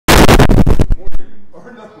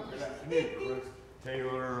Nick, Chris,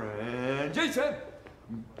 Taylor, and Jason.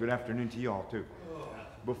 Good afternoon to you all too.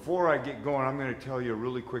 Before I get going, I'm going to tell you a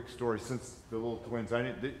really quick story. Since the little twins,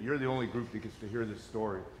 you're the only group that gets to hear this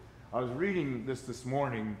story. I was reading this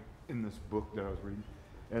morning in this book that I was reading,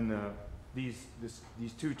 and these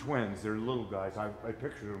two twins, they're little guys. I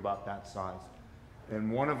pictured them about that size,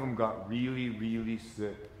 and one of them got really, really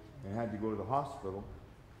sick and had to go to the hospital.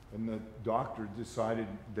 And the doctor decided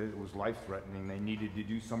that it was life-threatening. They needed to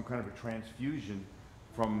do some kind of a transfusion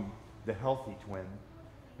from the healthy twin.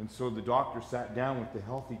 And so the doctor sat down with the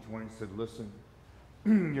healthy twin and said, listen,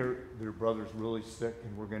 their brother's really sick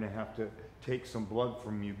and we're going to have to take some blood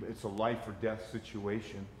from you. It's a life or death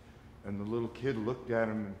situation. And the little kid looked at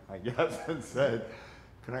him, I guess, and said,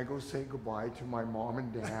 can I go say goodbye to my mom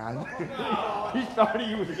and dad? He thought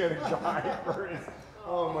he was going to die first.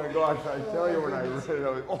 Oh my gosh, I tell you, when I read it, I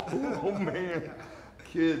was oh man,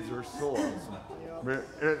 kids are so awesome. But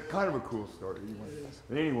it's kind of a cool story.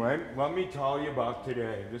 But anyway, let me tell you about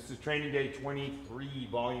today. This is Training Day 23,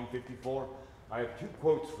 Volume 54. I have two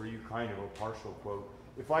quotes for you, kind of a partial quote.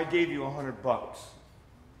 If I gave you $100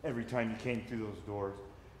 every time you came through those doors,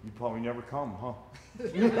 you'd probably never come, huh?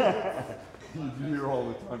 You'd be here all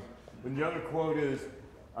the time. And the other quote is,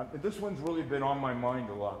 this one's really been on my mind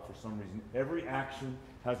a lot for some reason. Every action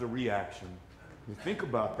has a reaction. You think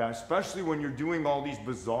about that, especially when you're doing all these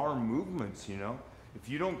bizarre movements, you know. If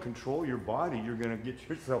you don't control your body, you're going to get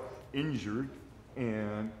yourself injured,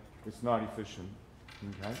 and it's not efficient,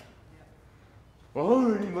 okay? Well,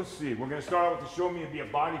 let's see. We're going to start out with the show me to be a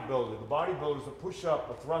bodybuilder. The bodybuilder is a push-up,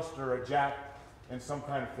 a thruster, a jack, and some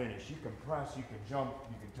kind of finish. You can press, you can jump,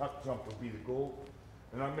 you can tuck jump will be the goal.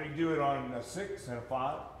 And I'm going to do it on a 6 and a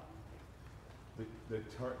 5.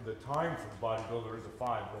 The time for the bodybuilder is a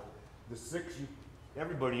 5, but the 6,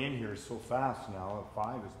 everybody in here is so fast now. A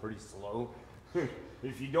 5 is pretty slow.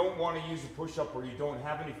 If you don't want to use a push-up or you don't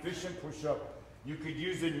have an efficient push-up, you could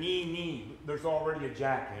use a knee. There's already a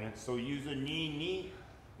jack in it, so use a knee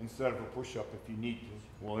instead of a push-up if you need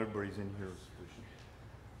to. Well, everybody's in here is efficient.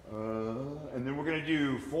 And then we're going to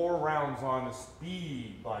do 4 rounds on a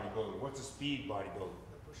speed bodybuilder. What's a speed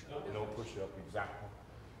bodybuilder? No push-up, exactly.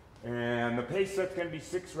 And the pace set's going to be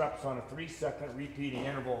 6 reps on a 3-second repeating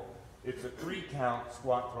interval. It's a 3-count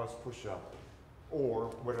squat, thrust, push-up, or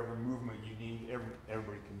whatever movement you need.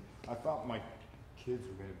 Everybody can. I thought my kids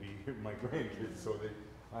were going to be my grandkids, so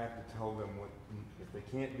I have to tell them if they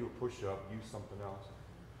can't do a push-up, use something else.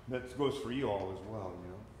 That goes for you all as well, you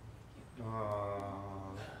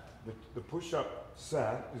know. The push-up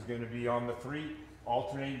set is going to be on the 3,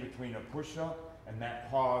 alternating between a push-up and that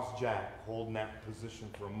pause jack, holding that position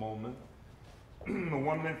for a moment. The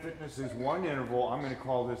 1 Minute Fitness is 1 interval. I'm going to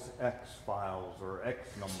call this X files or X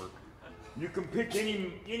number. You can pick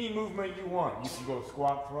any movement you want. You can go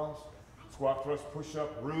squat thrust, push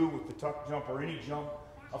up, roux with the tuck jump or any jump,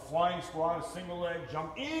 a flying squat, a single leg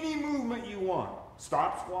jump, any movement you want.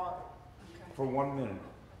 Stop squat for 1 minute,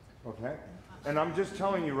 okay? And I'm just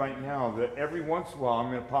telling you right now that every once in a while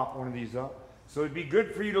I'm going to pop one of these up. So it'd be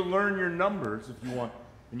good for you to learn your numbers if you want.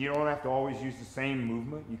 And you don't have to always use the same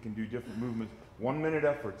movement. You can do different movements. 1 minute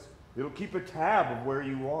efforts. It'll keep a tab of where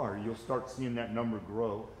you are. You'll start seeing that number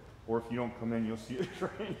grow. Or if you don't come in, you'll see it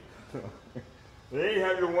shrink. There you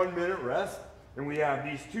have your 1 minute rest. And we have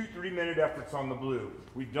these 2 3-minute efforts on the blue.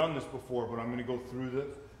 We've done this before, but I'm going to go through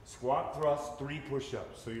this. Squat, thrust, 3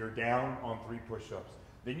 push-ups. So you're down on 3 push-ups.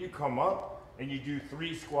 Then you come up and you do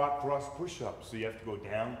 3 squat, thrust, push-ups. So you have to go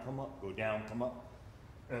down, come up,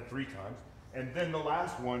 3 times. And then the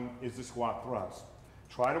last one is the squat thrust.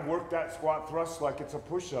 Try to work that squat thrust like it's a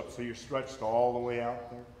push-up so you're stretched all the way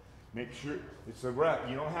out there. Make sure it's a rep.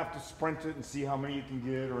 You don't have to sprint it and see how many you can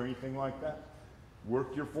get or anything like that.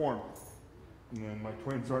 Work your form. And my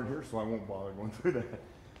twins aren't here, so I won't bother going through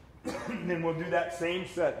that. And then we'll do that same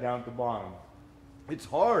set down at the bottom. It's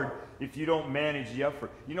hard if you don't manage the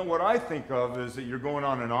effort. You know what I think of is that you're going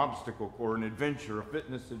on an obstacle or an adventure, a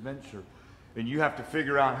fitness adventure. And you have to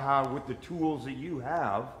figure out how, with the tools that you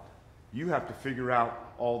have to figure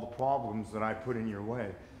out all the problems that I put in your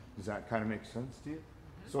way. Does that kind of make sense to you?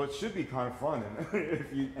 So it should be kind of fun,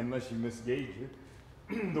 unless you misgauge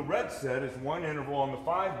it. The red set is 1 interval on the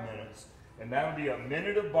 5 minutes, and that'll be a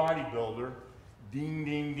minute of bodybuilder, ding,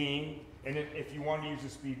 ding, ding. And if you want to use a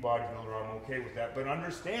speed bodybuilder, I'm okay with that. But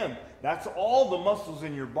understand, that's all the muscles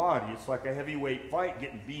in your body. It's like a heavyweight fight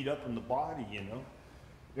getting beat up in the body, you know.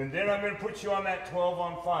 And then I'm going to put you on that 12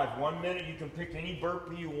 on 5. 1 minute, you can pick any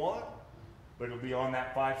burpee you want, but it'll be on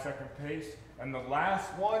that 5-second pace. And the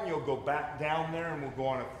last one, you'll go back down there and we'll go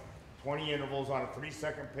on 20 intervals on a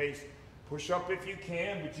 3-second pace. Push up if you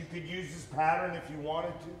can, but you could use this pattern if you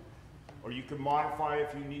wanted to. or you can modify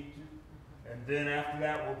if you need to. And then after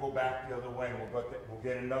that, we'll go back the other way. We'll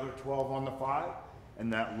get another 12 on the 5,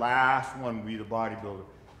 and that last one will be the bodybuilder.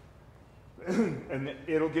 And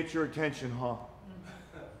it'll get your attention, huh?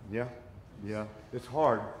 Yeah, yeah. It's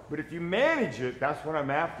hard, but if you manage it, that's what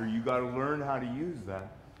I'm after. You got to learn how to use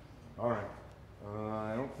that. All right.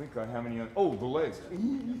 I don't think I have any other. Oh, the legs.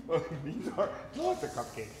 These are lots of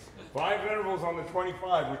cupcakes. 5 intervals on the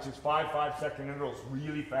 25, which is 5 5-second intervals,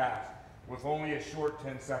 really fast, with only a short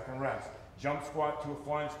 10-second rest. Jump squat to a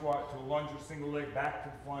flying squat to a lunge or single leg, back to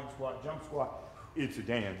the flying squat, jump squat. It's a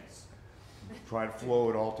dance. Try to flow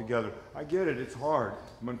it all together. I get it, it's hard.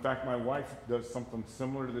 In fact, my wife does something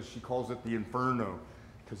similar to this. She calls it the inferno,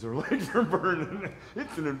 because her legs are burning.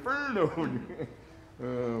 It's an inferno.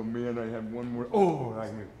 Oh man, I have one more. Oh, I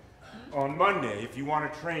knew. On Monday, if you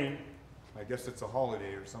want to train, I guess it's a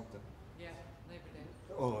holiday or something. Yeah, Labor Day.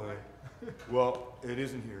 Oh, well, it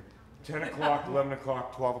isn't here. 10 o'clock, 11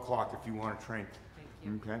 o'clock, 12 o'clock if you want to train. Thank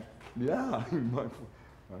you. Okay? Yeah. I don't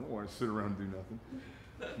want to sit around and do nothing.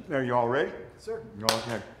 Are you all ready? Sir.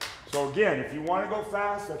 Okay. So again, if you want to go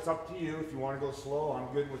fast, that's up to you. If you want to go slow, I'm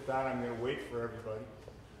good with that. I'm going to wait for everybody.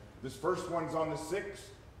 This first one's on the 6.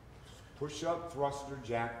 Push up, thruster,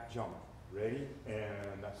 jack, jump. Ready?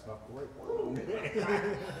 And that's not the right one.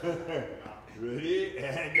 Ready?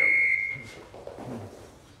 And go.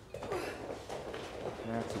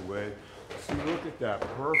 That's a way. See, look at that.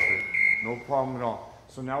 Perfect. No problem at all.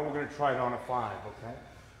 So now we're going to try it on a 5, okay? A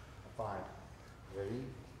 5. Ready?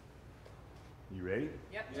 You ready?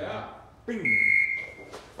 Yep. Yeah. Bing!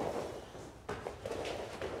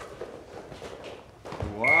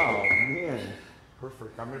 Wow, man.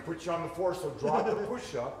 Perfect. I'm going to put you on the 4, so drop the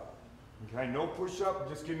push-up. Okay, no push-up.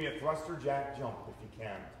 Just give me a thruster, jack, jump if you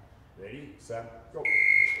can. Ready, set, go.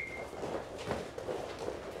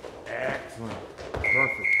 Excellent.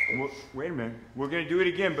 Perfect. Wait a minute. We're going to do it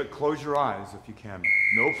again, but close your eyes if you can.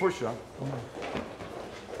 No push-up.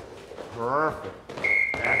 Perfect.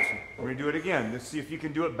 Excellent. We're going to do it again. Let's see if you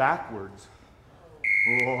can do it backwards.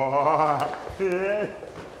 Good,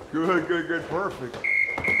 good, good. Perfect.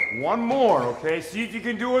 One more, okay? See if you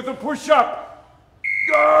can do it with a push-up.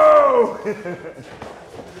 Go!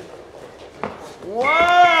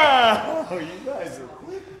 Wow! You guys are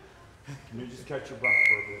quick. Can you just catch your breath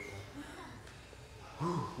for a bit?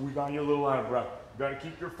 Whew, we got you a little out of breath. You got to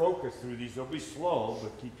keep your focus through these. They'll be slow,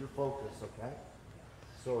 but keep your focus, okay?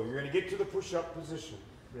 So you're going to get to the push-up position.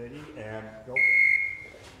 Ready, and go.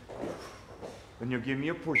 Then you'll give me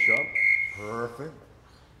a push-up. Perfect.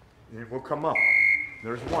 And we'll come up.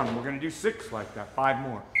 There's 1. We're going to do 6 like that. 5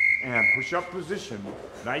 more. And push-up position.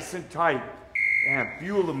 Nice and tight. And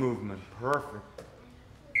feel the movement. Perfect.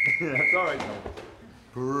 That's all right, though.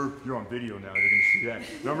 Perfect. You're on video now. They're going to see that.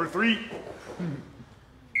 Number 3.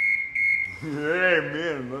 Hey,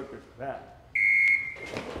 man, look at that.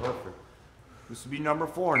 Perfect. This will be number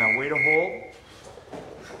 4. Now, way to hold.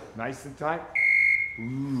 Nice and tight.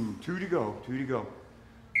 Ooh, 2 to go. 2 to go.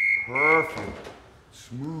 Perfect.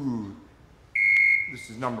 Smooth. This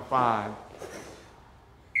is number 5.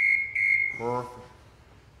 Perfect.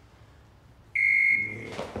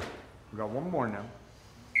 Yeah. We got 1 more now.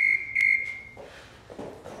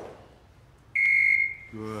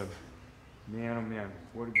 Good. Man, oh man,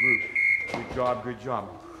 what a group. Good job, good job.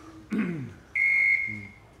 We're going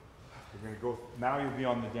to go, now you'll be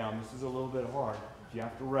on the down. This is a little bit hard. If you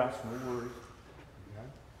have to rest, no worries. Okay?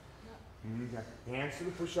 Okay. Hands to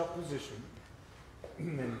the push-up position.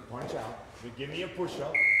 And then punch out. Then give me a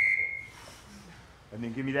push-up. And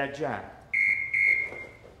then give me that jack.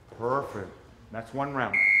 Perfect. That's 1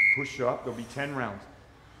 round. Push up. There'll be 10 rounds.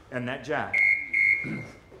 And that jack.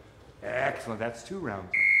 Excellent. That's 2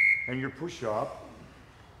 rounds. And your push-up.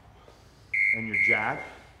 And your jack.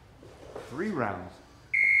 3 rounds.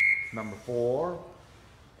 Number 4.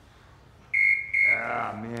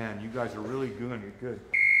 Ah, man. You guys are really doing it good.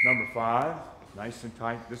 Number 5. Nice and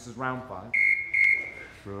tight. This is round 5.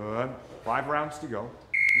 Good. 5 rounds to go.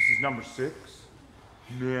 This is number 6.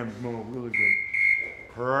 Man, no, really good.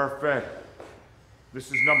 Perfect.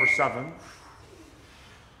 This is number 7.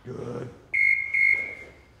 Good.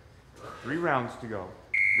 3 rounds to go.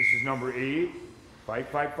 This is number 8. 5,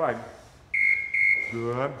 5, 5.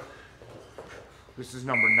 Good. This is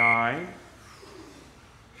number 9.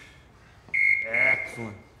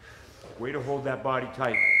 Excellent. Way to hold that body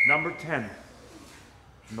tight. Number 10.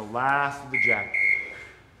 And the last of the jack.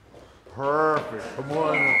 Perfect. Come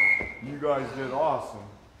on. You guys did awesome.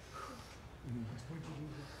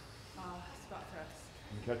 Spot thrust.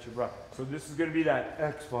 And catch your breath. So this is going to be that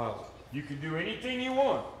X-Files. You can do anything you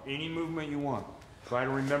want. Any movement you want. Try to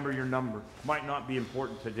remember your number. Might not be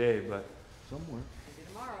important today, but somewhere. Maybe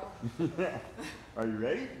tomorrow. Are you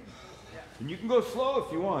ready? Yeah. And you can go slow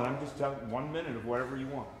if you want. I'm just telling 1 minute of whatever you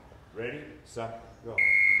want. Ready, set, go.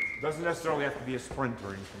 Doesn't necessarily have to be a sprint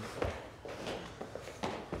or anything.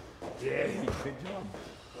 Yeah, good job.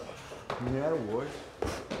 Yeah, boy.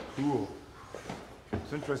 Cool.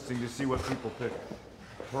 It's interesting to see what people pick.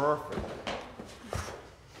 Perfect.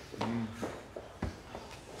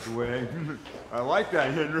 The way. I like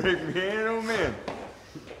that, Henrik. Man, oh man.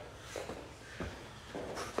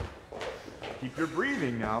 Keep your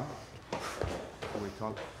breathing now. Oh, wait,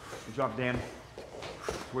 Tom. Good job, Dan.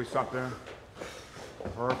 Wait, stop there.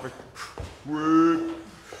 Perfect. Good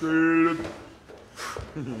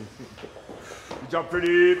job,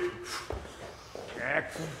 pretty.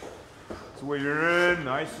 Excellent. That's the way you're in.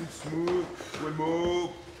 Nice and smooth. Good move.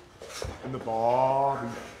 And the ball.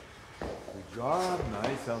 Good job.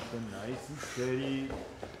 Nice, Elton. Nice and steady.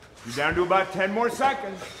 You're down to about 10 more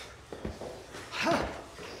seconds.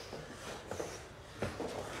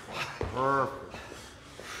 Perfect.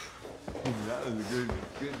 That was a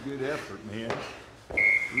good effort, man.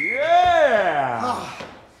 Yeah!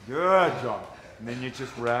 Good job. And then you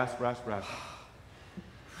just rest. That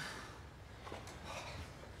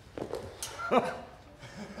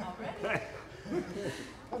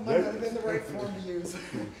might not have been the right form to use.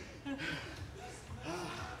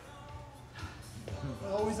 I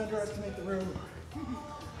always underestimate the room. So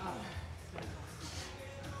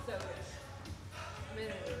good. A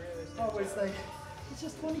minute of really. Always think, it's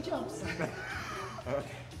just 20 jumps.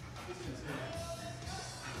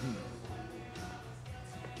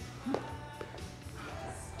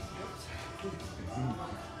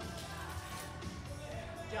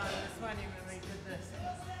 John, it was funny when we did this.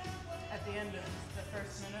 At the end of the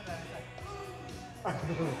first minute, I was like,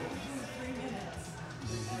 3 minutes.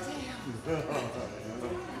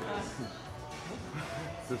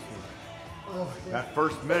 This one. Oh, yeah. That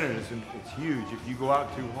first minute is it's huge. If you go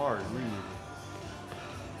out too hard, really.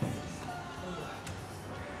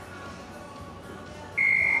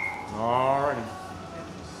 All righty.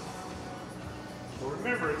 So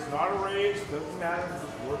remember, it's not a race. Doesn't matter.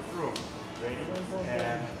 Just work through them. Ready?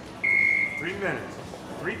 And 3 minutes.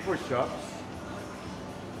 3 push-ups.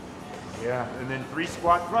 Yeah, and then 3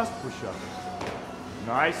 squat thrust push-ups.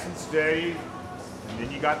 Nice and steady. And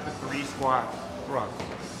then you got the 3 squat thrusts.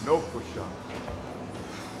 No push-ups.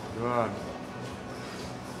 Good.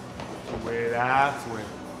 That's the way, that's the way.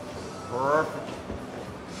 Perfect.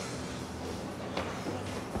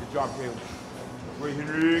 Good job, Caleb. That's the way,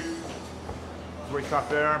 Henrik. That's the way, stop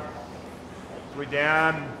there. That's the way,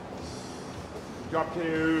 Dan. Good job,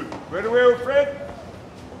 Caleb. Right away, Wilfred.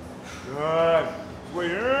 Good. That's the way,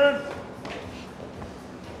 in.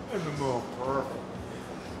 And the move. Perfect.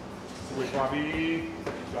 That's the way, Bobby.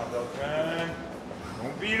 Good job, Elton.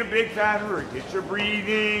 Don't be in a big fat hurry. Get your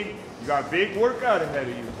breathing. You got a big workout ahead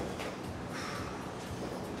of you.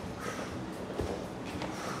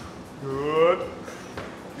 Good.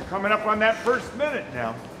 You're coming up on that first minute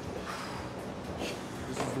now.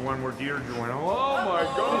 This is the one where Deirdre went, oh my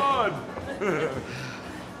God.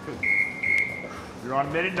 You're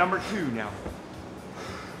on minute number 2 now.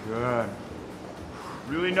 Good.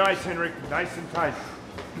 Really nice, Henrik. Nice and tight.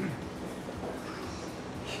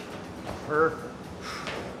 Perfect.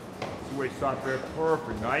 That's the way, stop there.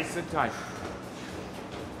 Perfect. Nice and tight.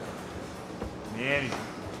 Man.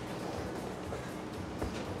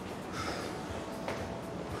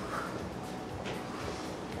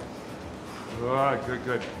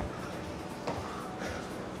 Good.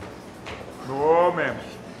 Oh, man.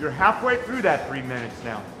 You're halfway through that 3 minutes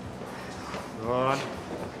now. Good.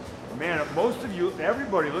 Man, most of you,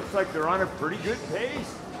 everybody looks like they're on a pretty good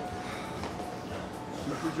pace.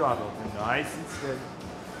 Super job, Elton. Nice and steady.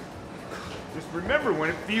 Just remember, when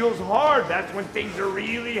it feels hard, that's when things are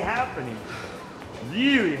really happening.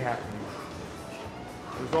 Really happening.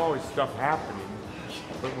 There's always stuff happening.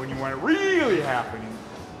 But when you want it really happening,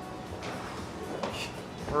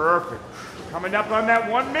 perfect. Coming up on that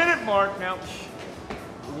 1 minute mark now.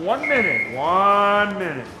 1 minute. 1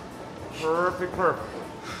 minute. Perfect.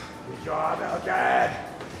 Good job, Elton.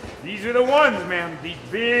 These are the ones, man. These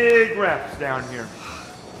big reps down here.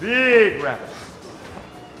 Big reps.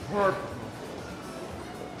 Perfect.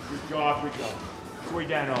 Good job. That's way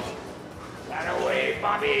down off. That away,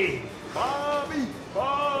 Bobby.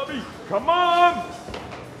 Bobby. Come on.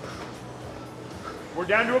 We're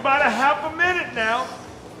down to about a half a minute now.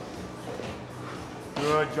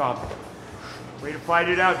 Good job. Way to fight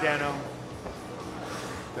it out, Dano.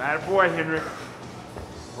 That boy, Henrik.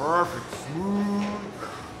 Perfect. Smooth.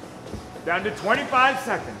 Down to 25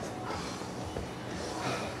 seconds.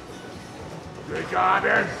 Good job,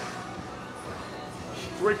 Aaron.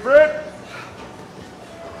 Wait for it.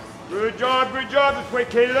 Good job, good job. Let's wait,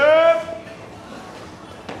 Caleb.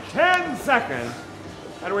 10 seconds.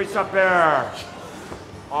 And waist up there.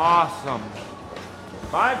 Awesome.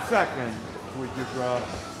 5 seconds. With your drop.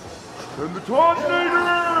 And the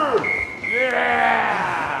Terminator.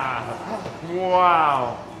 Yeah.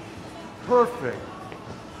 Wow. Perfect.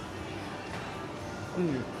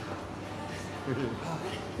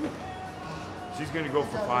 She's going to go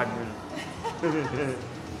for 5 minutes.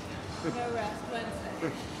 No rest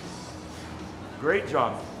Wednesday. Great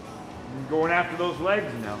job. You're going after those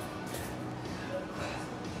legs now.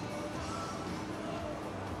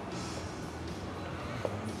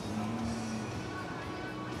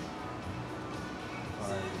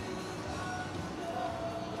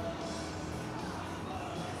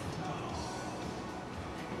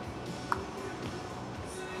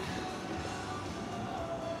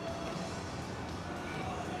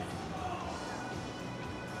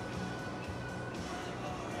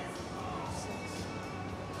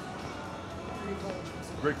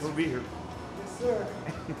 Grateful to be here. Yes, sir.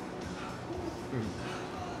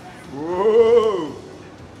 Whoa!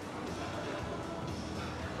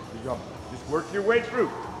 Good job. Just work your way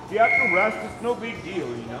through. If you have to rest, it's no big deal,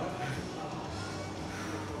 you know?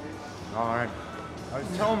 All right. I was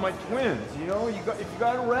telling my twins, you know, if you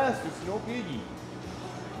got to rest, it's no biggie.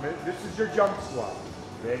 This is your jump squat.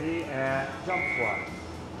 Ready, and jump squat.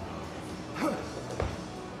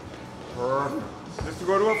 Perfect. This will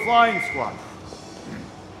go to a flying squat.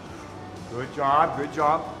 Good job, good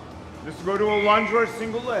job. This will go to a lunge or a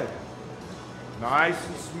single leg. Nice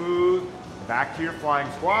and smooth. Back to your flying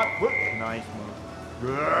squat. Whoop, nice move.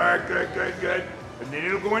 Good, good, good, good. And then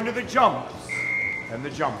it'll go into the jumps. And the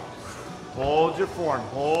jumps. Hold your form,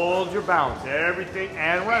 hold your balance, everything,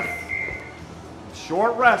 and rest.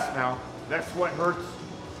 Short rest now. That's what hurts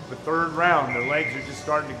the third round. The legs are just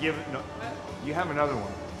starting to give it. No, you have another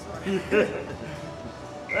one.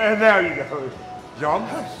 And there you go.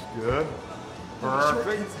 Jumps. Good.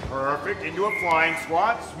 Perfect. Perfect. Into a flying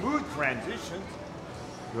squat. Smooth transitions.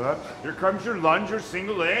 Good. Here comes your lunge or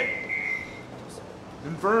single leg.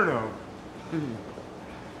 Inferno.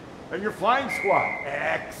 And your flying squat.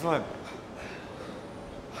 Excellent.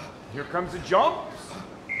 Here comes the jumps.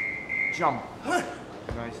 Jump.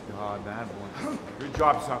 Nice job, bad boy. Good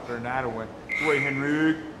job, sucker. That away. Away,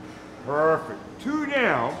 Henry. Perfect. 2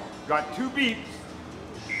 down. Got 2 beats.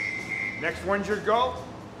 Next one's your go.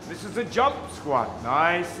 This is a jump squat.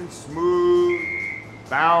 Nice and smooth.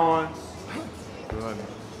 Balance. Good.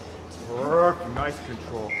 Perfect. Nice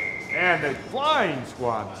control. And the flying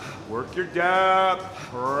squat. Work your depth.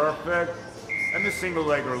 Perfect. And the single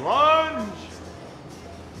leg or lunge.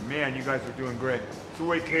 Man, you guys are doing great. So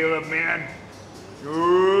wait, Caleb, man.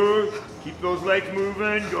 Good. Keep those legs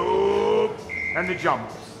moving. Go. And the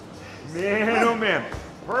jumps. Man, oh man.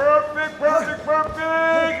 Perfect, perfect, perfect.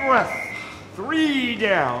 Rest. 3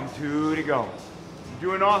 down, 2 to go.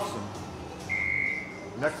 You're doing awesome.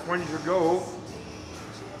 Next one's your go.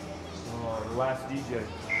 Oh, the last DJ.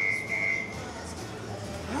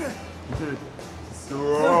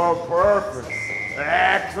 Oh, perfect.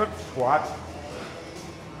 Excellent squat.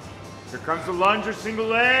 Here comes the lunge or single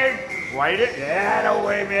leg. Right it. That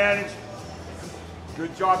away, man.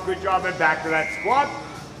 Good job, good job. And back to that squat.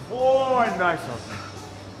 Boy, nice one.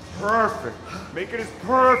 Perfect. Make it as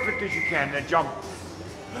perfect as you can. Then jump.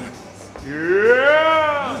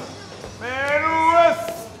 Yeah. And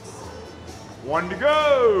rest. 1 to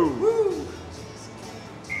go. Woo.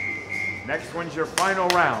 Next one's your final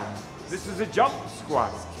round. This is a jump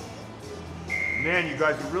squat. Man, you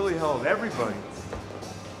guys have really held everybody.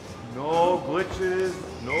 No glitches,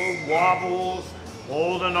 no wobbles,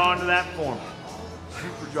 holding on to that form.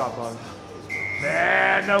 Super job, bud.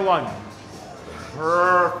 And the lunge.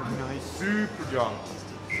 Perfect, nice, super job.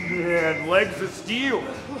 Man, legs of steel.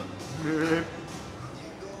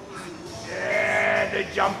 And the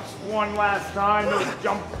jumps one last time, those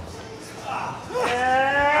jumps.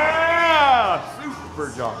 Yeah, super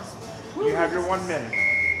job. You have your 1 minute.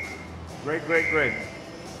 Great, great, great.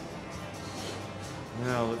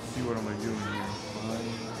 Now let's see what am I doing here.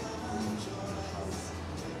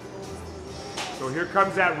 So here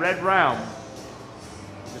comes that red round.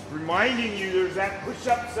 Just reminding you there's that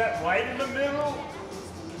push-up set right in the middle,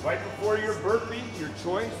 right before your burpee, your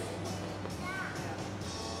choice.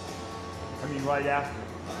 I mean right after.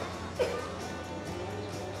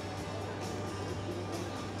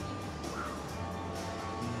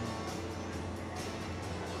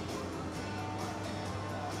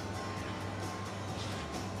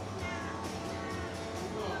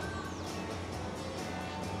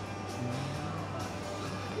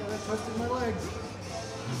 twisted my legs.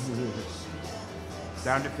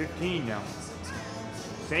 Down to 15 now.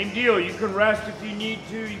 Same deal, you can rest if you need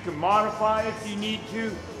to, you can modify if you need to.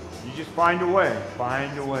 You just find a way,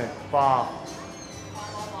 find a way. Find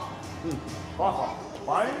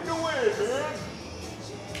a way, man.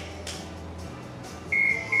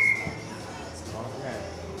 Okay.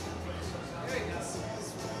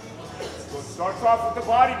 So it starts off with the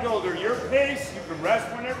bodybuilder, your pace, you can rest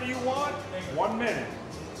whenever you want, 1 minute.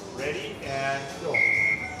 Ready, and go.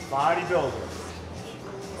 Bodybuilder.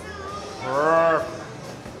 Perfect.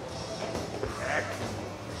 Excellent.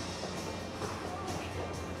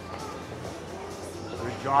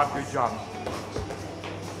 Good job, good job.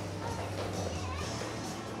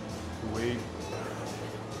 Sweet.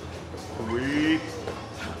 Sweet.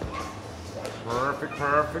 Perfect,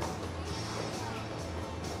 perfect.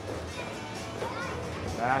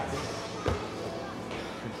 That's it.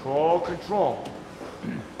 Control, control.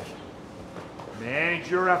 Manage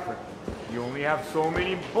your effort. You only have so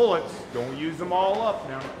many bullets. Don't use them all up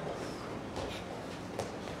now.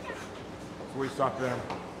 Sweet, stop there.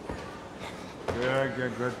 Good,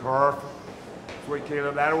 good, good. Perfect. Sweet,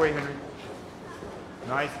 Caleb. That away, Henry.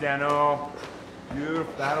 Nice, Dano.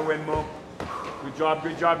 Beautiful. That away, Mo. Good job,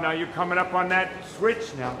 good job. Now you're coming up on that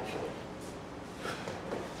switch now.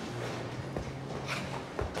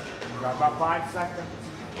 You got about 5 seconds.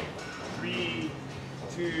 3,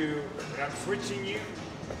 2, and I'm switching you.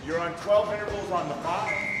 You're on 12 intervals on the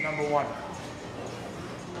 5, number 1.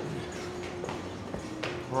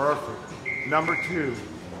 Perfect. Number 2.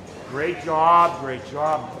 Great job, great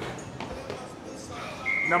job.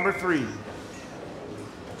 Number 3.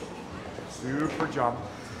 Super job.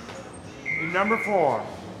 And number 4.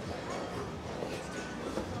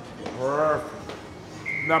 Perfect.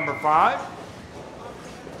 Number 5.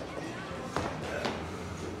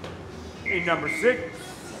 And number 6.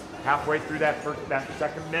 Halfway through that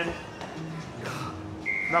second minute.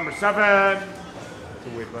 Number 7. That's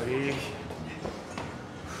away, buddy.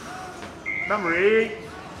 Number 8.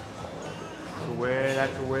 That's away,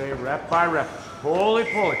 that's away. Rep by rep. Pull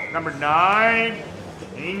it, pull it. Number 9.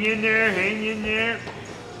 Hang in there, hang in there.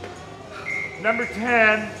 Number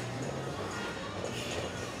 10.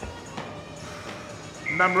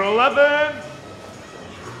 Number 11.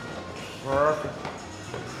 Perfect.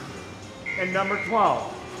 And number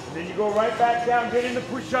 12. And then you go right back down, get in the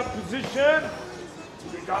push-up position.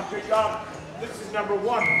 Good job, good job. This is number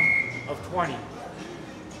 1 of 20.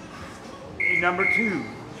 And number 2.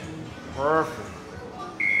 Perfect.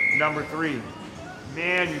 Number 3.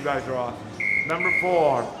 Man, you guys are awesome. Number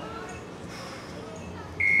 4.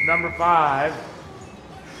 Number 5.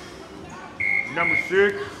 Number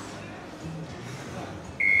 6.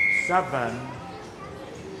 7.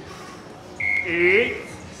 8.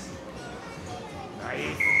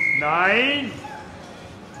 Nice. 9.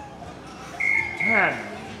 10.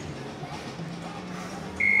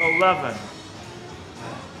 11.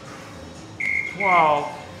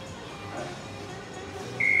 12.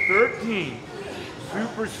 13.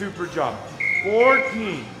 Super, super job.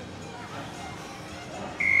 14.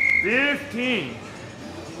 15.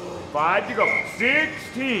 5 to go.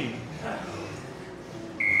 16.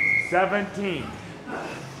 17.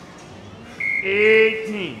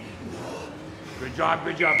 18. Good job,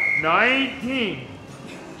 good job. 19.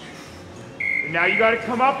 And now you got to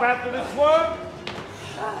come up after this one.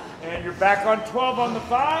 And you're back on 12 on the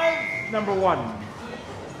 5. Number 1.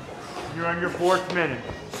 You're on your 4th minute.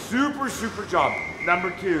 Super, super job.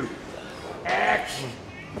 Number 2. Excellent.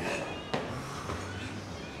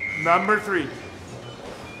 Number 3.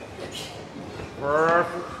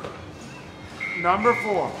 Perfect. Number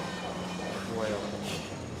 4. Well.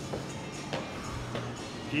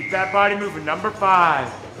 Keep that body moving. Number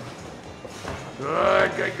 5.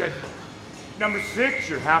 Good, good, good. Number 6,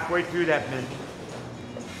 you're halfway through that minute.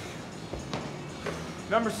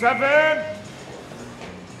 Number 7.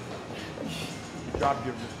 Good job,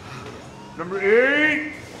 Jim. Number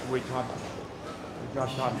 8. Wait, Tom. Good job,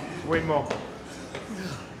 Tom. Wait more.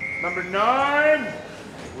 Number 9.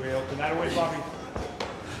 Well, turn that away, Bobby.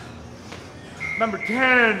 Number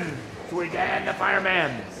 10. Sweet Dan, the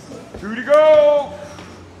fireman. 2 to go.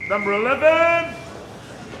 Number 11.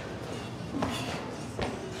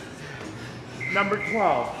 Number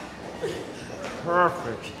 12.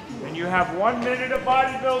 Perfect. And you have 1 minute of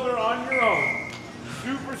bodybuilder on your own.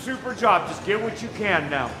 Super, super job. Just get what you can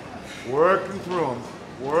now. Working through them.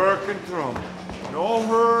 Working through them. No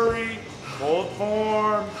hurry. Hold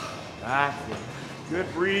form. That's it.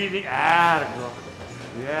 Good breathing. Girl.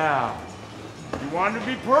 Yeah. You want to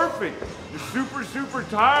be perfect. You're super, super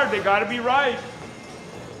tired. They got to be right.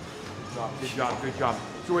 Good job, good job, good job.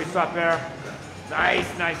 your waist up there.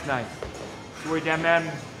 Nice, nice, nice. Push your way down, man.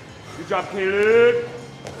 Good job, Caleb.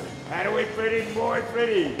 Hand away, Freddie, boy,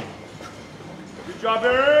 Freddie. Good job,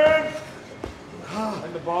 Aaron.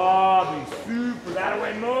 And the Bobby, super, that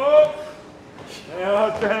away, move.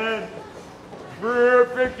 Well done.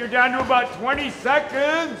 Perfect, you're down to about 20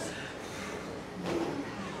 seconds.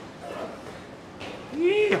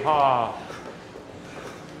 Yeehaw.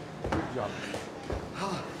 Good job.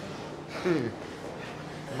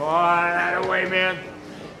 Come on, that away, man.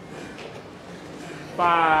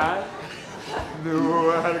 5.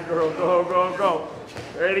 No, atta girl, go, go, go.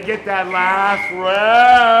 Ready to get that last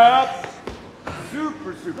rep.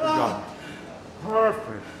 Super, super job.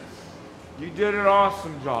 Perfect. You did an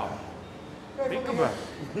awesome job. Think about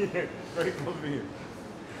it. Very close to you.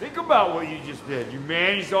 Think about what you just did. You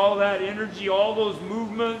managed all that energy, all those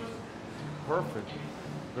movements. Perfect.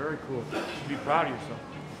 Very cool. You should be proud of yourself.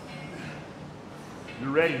 You're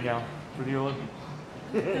ready now for the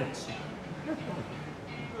Olympics.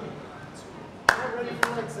 Not ready for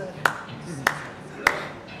leg set.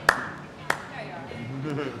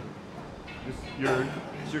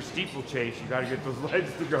 It's your steeplechase. You got to get those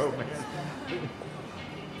legs to go, man.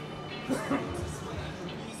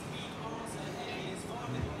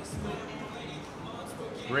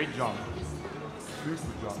 Great job.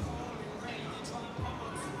 Super job.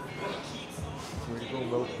 Way to go,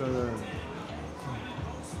 Wilson.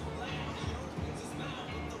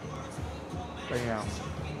 Bam.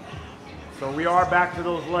 So we are back to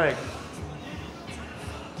those legs.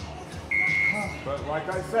 But like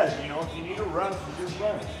I said, you know, if you need a run, you just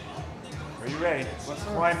run. Are you ready? Let's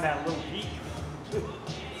climb that little peak.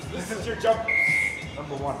 This is your jump.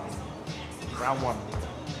 Number 1. Round 1.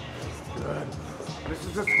 Good. This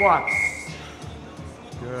is the squats.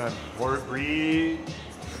 Good. Forward breathe.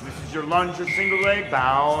 This is your lunge or single leg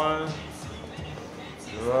balance.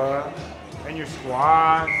 Good. And your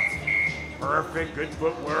squat. Perfect. Good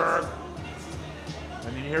footwork.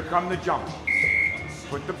 And then here come the jump.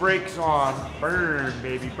 Put the brakes on. Burn,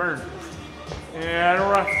 baby, burn. And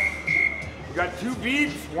run. You got 2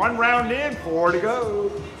 beats, 1 round in, 4 to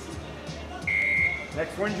go.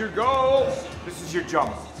 Next one's your goal. This is your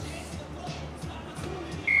jump.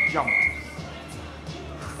 Jump.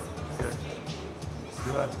 Good.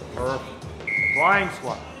 Good. Perfect. Flying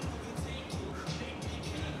squat.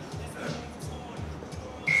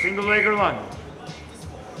 Single leg or lunge.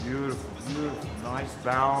 Beautiful, beautiful. Nice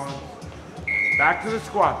balance. Back to the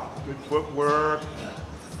squat. Good footwork.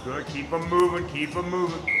 Good. Keep them moving. Keep them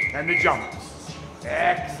moving. And the jumps.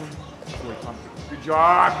 Excellent. Good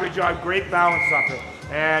job. Good job. Great balance up there.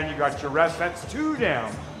 And you got your rest. That's 2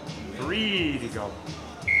 down. 3 to go.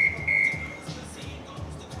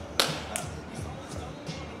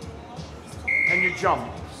 And your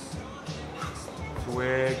jumps.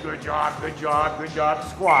 Swing. Good job. Good job. Good job.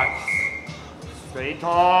 Squats. Stay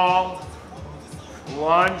tall.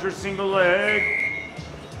 Lunge or single leg.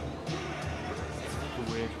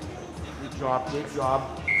 Swing. Good job. Good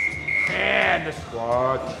job. And the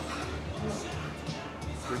squats.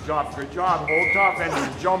 Good job. Good job. Hold tough and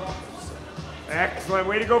your jump. Excellent.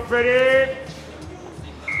 Way to go, Freddie.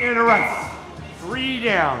 And a rest. 3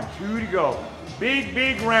 down. 2 to go. Big,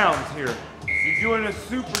 big rounds here. You're doing a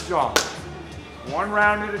super job. 1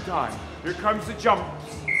 round at a time. Here comes the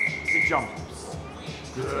jumps. The jumps.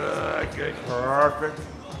 Good, good, perfect.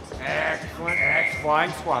 Excellent, excellent.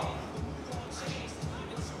 Flying squat.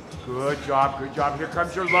 Good job, good job. Here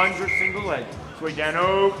comes your lunge or single leg. Sway down,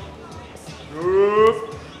 oop,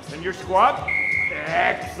 oop. And your squat.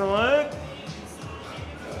 Excellent.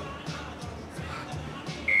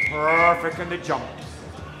 Perfect, and the jumps.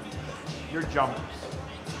 Your jumps.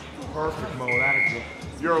 Perfect, Mo, that is good.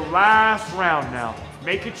 Your last round now.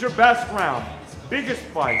 Make it your best round. Biggest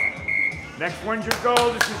fight. Next one's your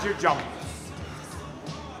goal. This is your jump.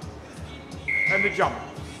 And the jump.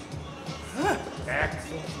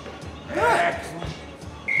 Excellent. Excellent.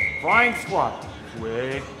 Flying squat.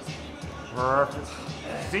 Swing. Perfect.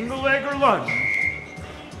 Single leg or lunge.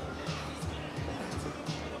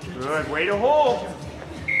 Good. Way to hold.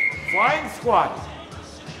 Flying squat.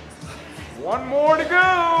 1 more to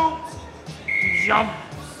go. Jump.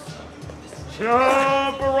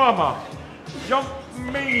 Jump-a-rama. Jump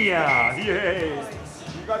mania. Yay.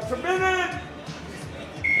 You got some minute.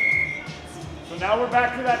 So now we're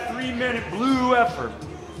back to that 3-minute blue effort.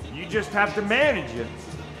 You just have to manage it.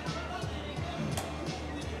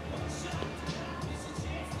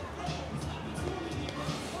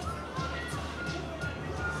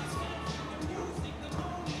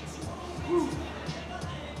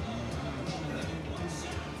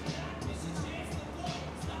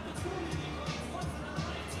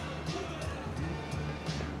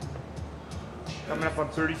 Coming up on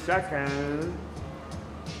 30 seconds.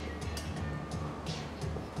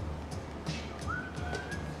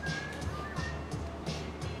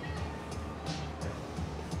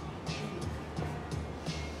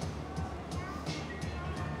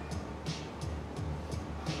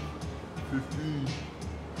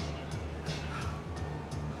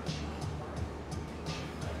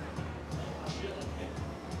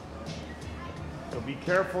 So be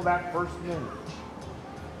careful that first minute.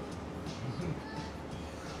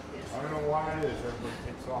 I don't know why it is. Everybody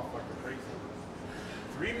takes off like a crazy.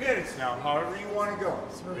 3 minutes now, however you want to go.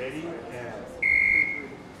 Ready and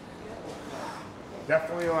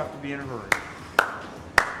definitely you'll have to be in a hurry.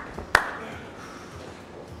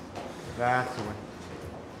 That's the way.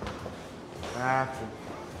 That's it.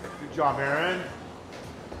 Good job, Aaron.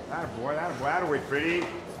 Attaboy, attaboy, attaboy, pretty.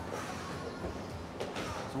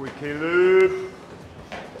 That's the way, Caleb.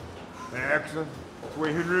 Excellent. That's the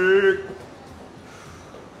way, Henrik.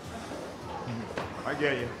 I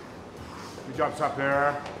get you. Good job, stop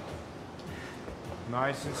there.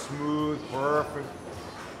 Nice and smooth, perfect.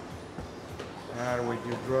 Attaboy,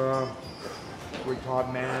 Deirdre. That's the way,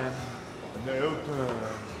 Todd, man. Nailton.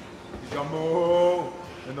 Good job, Mo.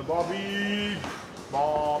 And the Bobby.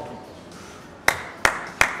 Bob.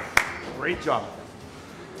 Great job.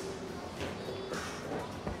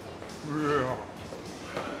 Yeah.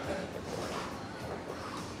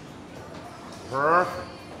 Perfect.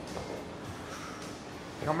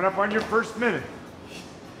 Coming up on your first minute.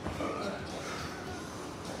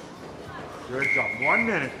 Good job. 1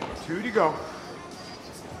 minute. 2 to go.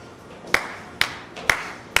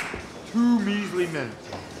 2 measly minutes.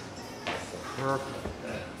 Perfect.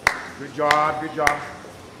 Good job, good job.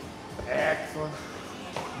 Excellent.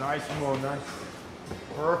 Nice, Mo, nice.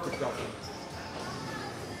 Perfect up.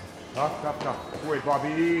 Tough, tough, tough. Wait,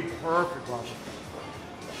 Bobby. Perfect, Bobby.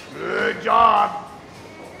 Good job.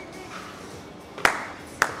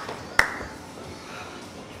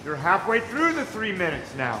 You're halfway through the 3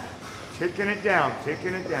 minutes now. Taking it down,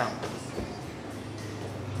 taking it down.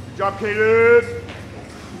 Good job, Caleb.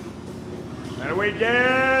 And away,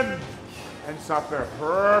 Dan. And stop there.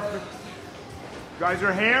 Perfect. You guys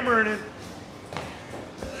are hammering it.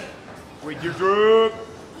 Wait, your droop.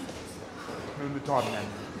 And the top man.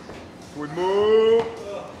 We move.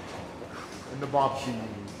 And the bob seat.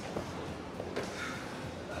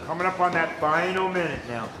 Coming up on that final minute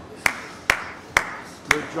now.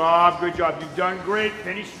 Good job, good job. You've done great.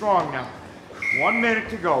 Finish strong now. 1 minute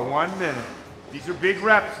to go, 1 minute. These are big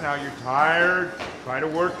reps now. You're tired. Try to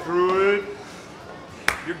work through it.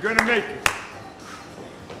 You're gonna make it.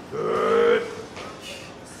 Good.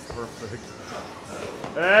 Perfect.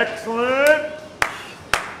 Excellent.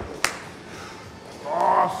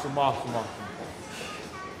 Awesome, awesome, awesome.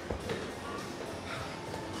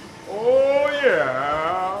 Oh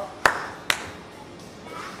yeah.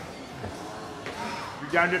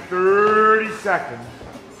 You're down to 30 seconds.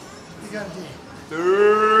 You got it.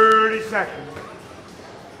 30 seconds.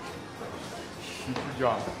 Good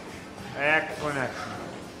job. Excellent, excellent.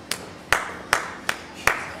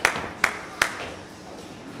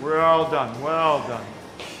 Well done, well done.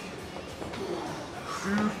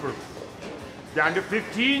 Super. Down to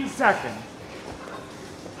 15 seconds.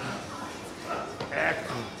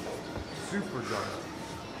 Excellent. Super job.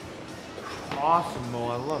 Awesome, Mo.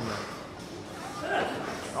 I love that.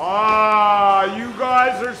 Ah, you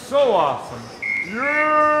guys are so awesome.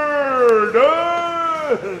 You're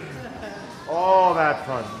done. Oh, that's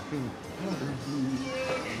fun.